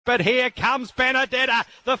But here comes Benedetta,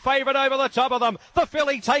 the favourite over the top of them. The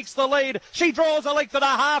filly takes the lead. She draws a length and a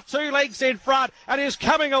half, 2 lengths in front, and is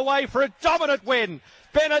coming away for a dominant win.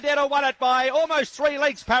 Benedetta won it by almost 3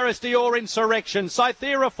 lengths. Paris Dior Insurrection,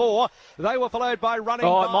 Cythera 4. They were followed by Running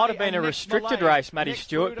By. It might have been a restricted race, Matty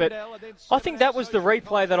Stewart, but I think that was the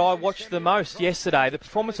replay that I watched the most yesterday. The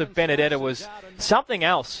performance of Benedetta was something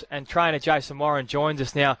else, and trainer Jason Warren joins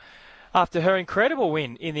us now after her incredible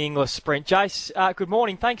win in the English Sprint. Jace, good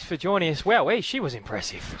morning. Thanks for joining us. Wow, she was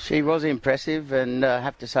impressive. She was impressive, and I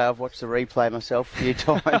have to say I've watched the replay myself a few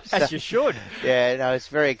times. As you should. Yeah, no, it's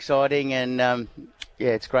very exciting, and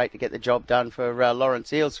it's great to get the job done for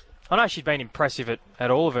Lawrence Eels. I know she'd been impressive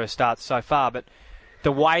at all of her starts so far, but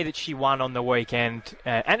the way that she won on the weekend,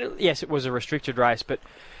 yes, it was a restricted race, but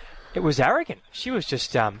it was arrogant. She was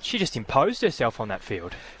just, she just imposed herself on that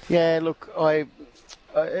field. Yeah, look,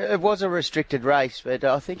 it was a restricted race, but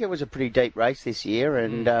I think it was a pretty deep race this year,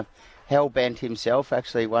 and Hellbent himself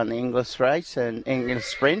actually won the English race and English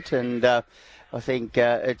Sprint, and I think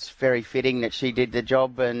it's very fitting that she did the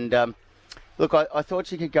job. And look, I thought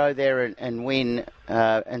she could go there and win,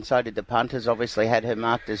 and so did the punters. Obviously had her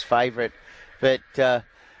marked as favourite, but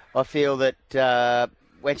I feel that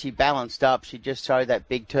when she balanced up, she just showed that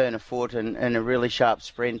big turn of foot and a really sharp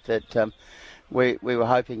sprint that we were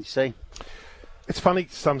hoping to see. It's funny,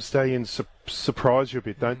 some stallions surprise you a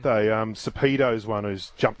bit, don't they? Cepedo's one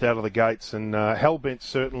who's jumped out of the gates, and Hellbent's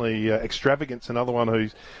certainly Extravagant's another one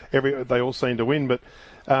who's they all seem to win. But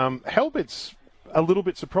Hellbent's a little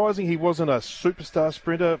bit surprising. He wasn't a superstar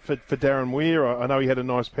sprinter for Darren Weir. I know he had a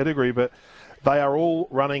nice pedigree, but they are all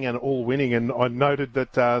running and all winning. And I noted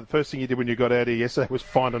that the first thing you did when you got out here yesterday was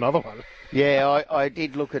find another one. Yeah, I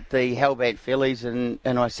did look at the Hellbent fillies, and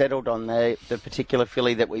I settled on the particular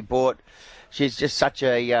filly that we bought. She's just such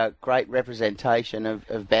a great representation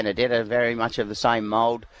of Benedetta, very much of the same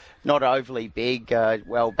mould, not overly big,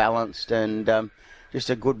 well balanced, and just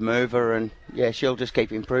a good mover, and yeah, she'll just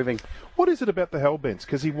keep improving. What is it about the Hellbents?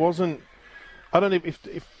 Because he wasn't, I don't know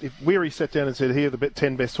if Weary sat down and said, here are the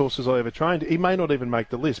 10 best horses I ever trained, he may not even make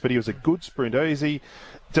the list, but he was a good sprinter.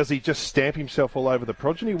 Does he just stamp himself all over the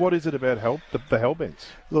progeny? What is it about the Hellbents?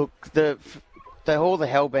 Look, all the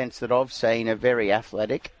Hellbents that I've seen are very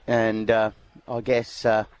athletic, and I guess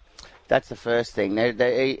that's the first thing.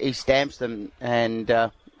 He stamps them, and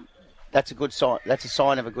that's a good sign. That's a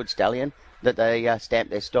sign of a good stallion that they stamp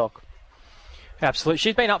their stock. Absolutely.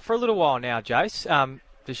 She's been up for a little while now, Jace.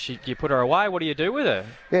 Do you put her away? What do you do with her?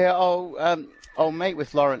 Yeah, I'll meet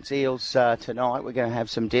with Lawrence Eels tonight. We're going to have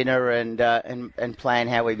some dinner and plan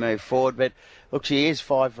how we move forward. But look, she is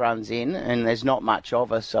 5 runs in, and there's not much of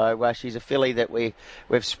her. So she's a filly that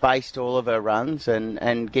we've spaced all of her runs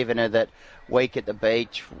and given her that week at the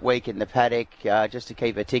beach, week in the paddock, just to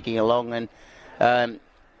keep her ticking along. And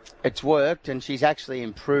it's worked, and she's actually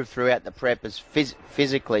improved throughout the prep. As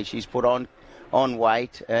physically, she's put on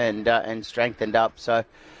weight and strengthened up. So.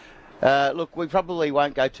 Look, we probably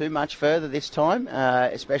won't go too much further this time,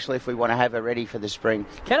 especially if we want to have her ready for the spring.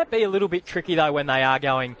 Can it be a little bit tricky, though, when they are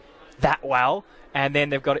going that well, and then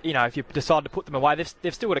they've got to, if you decide to put them away,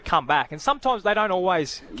 they've still got to come back, and sometimes they don't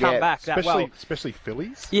always come back that well. Especially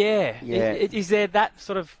fillies? Yeah. Is there that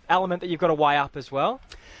sort of element that you've got to weigh up as well?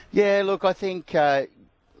 Yeah, look, I think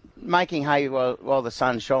making hay while the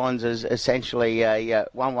sun shines is essentially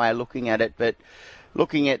one way of looking at it, but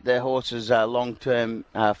looking at the horse's long-term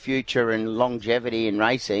future and longevity in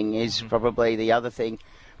racing is probably the other thing.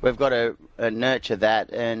 We've got to nurture that,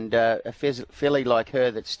 and a filly like her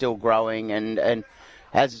that's still growing and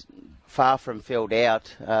has far from filled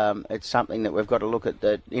out, it's something that we've got to look at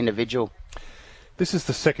the individual. This is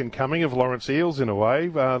the second coming of Lawrence Eels in a way.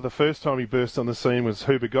 The first time he burst on the scene was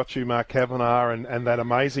Who Begot You, Mark Kavanagh, and that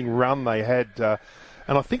amazing run they had.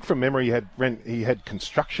 And I think from memory he had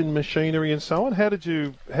construction machinery and so on. How did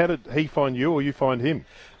he find you, or you find him?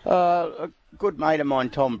 A good mate of mine,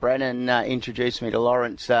 Tom Brennan, introduced me to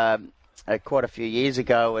Lawrence quite a few years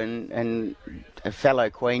ago, and a fellow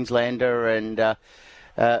Queenslander and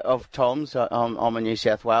of Tom's. I'm a New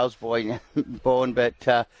South Wales boy born,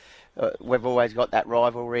 but we've always got that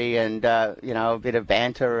rivalry and a bit of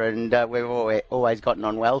banter, and we've always gotten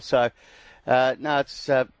on well. So it's.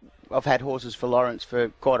 I've had horses for Lawrence for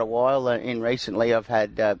quite a while. In recent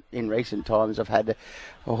times, I've had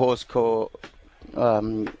a horse called,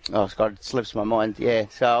 it slips my mind. Yeah,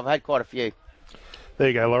 so I've had quite a few. There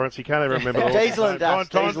you go, Lawrence. You can't even remember. Diesel and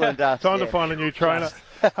Dust. Time to find a new trainer.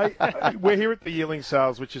 Hey, we're here at the Yearling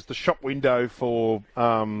Sales, which is the shop window for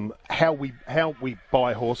how we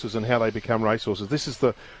buy horses and how they become racehorses. This is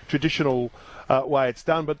the traditional way it's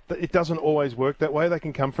done, but it doesn't always work that way. They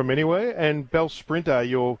can come from anywhere. And Bell Sprinter,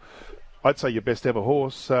 I'd say your best ever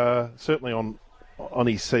horse, certainly on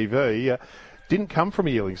his CV, didn't come from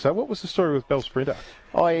a yearling. So what was the story with Bell Sprinter?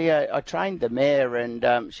 I trained the mare,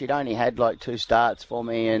 and she'd only had like 2 starts for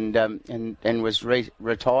me, and was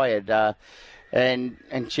retired. And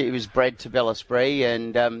she was bred to Bel Esprit,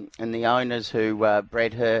 and the owners who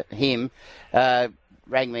bred him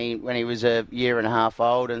rang me when he was a year and a half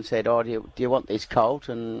old and said, "Oh, do you want this colt?"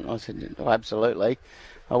 And I said, "Oh, absolutely."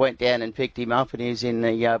 I went down and picked him up, and he was in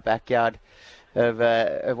the backyard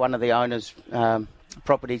of one of the owners'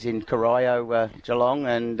 properties in Corio, Geelong,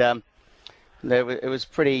 and it was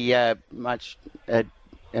pretty much a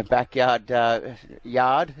backyard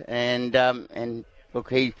yard, and look,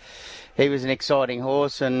 he was an exciting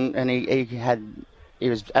horse, and he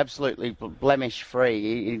was absolutely blemish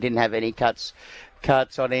free. He didn't have any cuts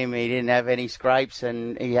on him. He didn't have any scrapes,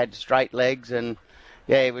 and he had straight legs, and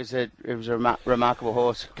yeah, it was a remarkable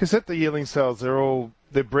horse. Because at the yearling sales,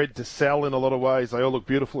 they're bred to sell in a lot of ways. They all look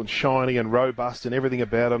beautiful and shiny and robust, and everything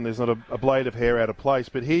about them. There's not a blade of hair out of place.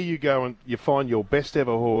 But here you go and you find your best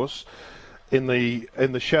ever horse in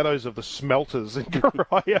the shadows of the smelters in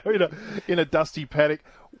Corio in a dusty paddock.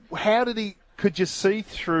 How did he? Could you see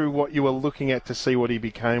through what you were looking at to see what he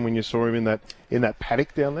became when you saw him in that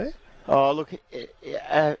paddock down there? Oh, look,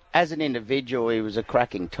 as an individual, he was a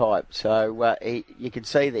cracking type. So you could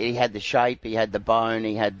see that he had the shape, he had the bone,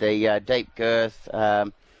 he had the deep girth,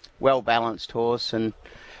 well-balanced horse. And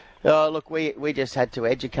look, we just had to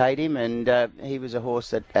educate him, and he was a horse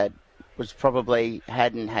that was probably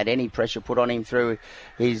hadn't had any pressure put on him through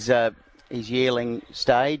his yearling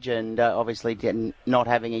stage, and obviously not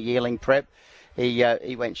having a yearling prep. He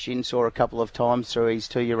went shinsaw a couple of times through his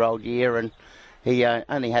 2-year-old year, and he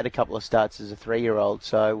only had a couple of starts as a 3-year-old,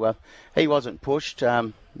 so he wasn't pushed.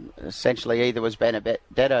 Essentially, either was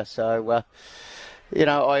Benedetta. So,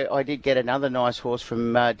 I did get another nice horse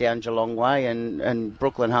from down Geelong Way, and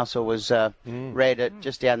Brooklyn Hustle was bred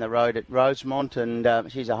just down the road at Rosemont,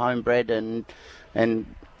 and she's a homebred, and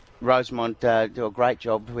Rosemont do a great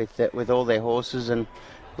job with all their horses, and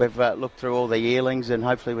we've looked through all the yearlings, and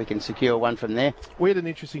hopefully we can secure one from there. We had an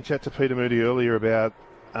interesting chat to Peter Moody earlier about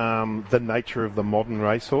the nature of the modern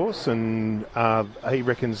racehorse, and he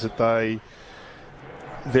reckons that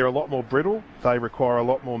they're a lot more brittle. They require a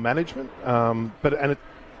lot more management.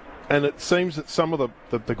 And it seems that some of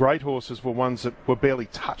the great horses were ones that were barely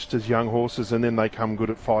touched as young horses, and then they come good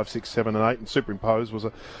at 5, 6, 7, and 8. And Superimpose was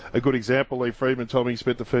a good example. Lee Friedman told me he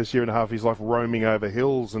spent the first year and a half of his life roaming over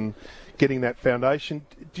hills and getting that foundation.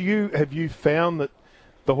 Have you found that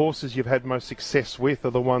the horses you've had most success with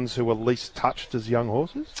are the ones who are least touched as young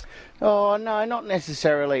horses? Oh, no, not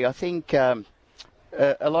necessarily. I think a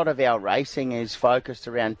lot of our racing is focused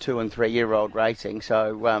around 2- and 3-year-old racing.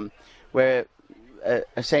 So we're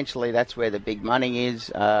essentially that's where the big money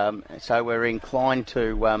is. So we're inclined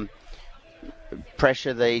to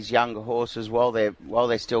pressure these younger horses while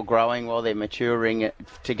they're still growing, while they're maturing,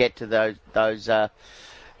 to get to those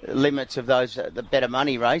limits of the better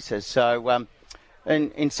money races. So.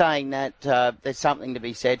 And in saying that, there's something to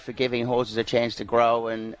be said for giving horses a chance to grow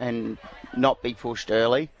and not be pushed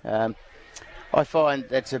early. I find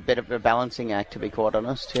that's a bit of a balancing act, to be quite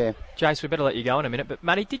honest, yeah. Jace, we better let you go in a minute, but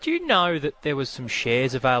Matty, did you know that there was some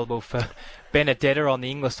shares available for Benedetta on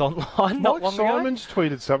the Inglis Online not long ago? Mike Simons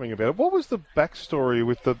tweeted something about it. What was the backstory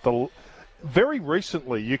with the very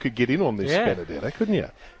recently you could get in on this Benedetta, couldn't you?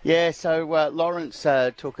 Yeah, so Lawrence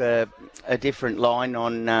took a different line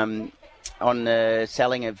on the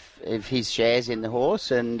selling of his shares in the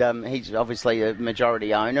horse, and he's obviously a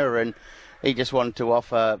majority owner, and he just wanted to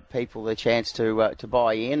offer people the chance to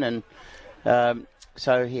buy in, and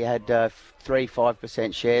so he had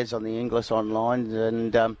 3-5% shares on the Inglis Online,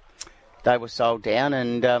 and they were sold down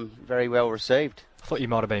and very well received. I thought you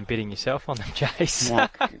might have been bidding yourself on them, Jace.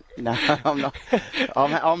 No, I'm not.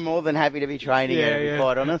 I'm more than happy to be training, to be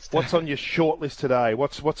quite honest. What's on your shortlist today?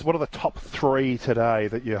 What are the top 3 today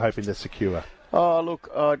that you're hoping to secure? Oh, look,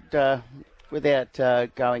 without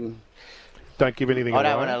going. Don't give anything away. I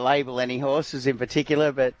don't want to label any horses in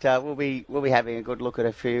particular, but we'll be having a good look at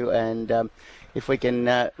a few, and if we can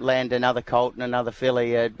land another colt and another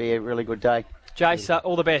filly, it'd be a really good day. Jace,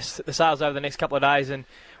 all the best at the sales over the next couple of days, and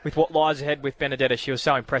with what lies ahead with Benedetta. She was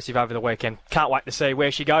so impressive over the weekend. Can't wait to see where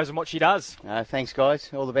she goes and what she does. Thanks, guys.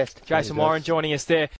 All the best. Jason Warren joining us there.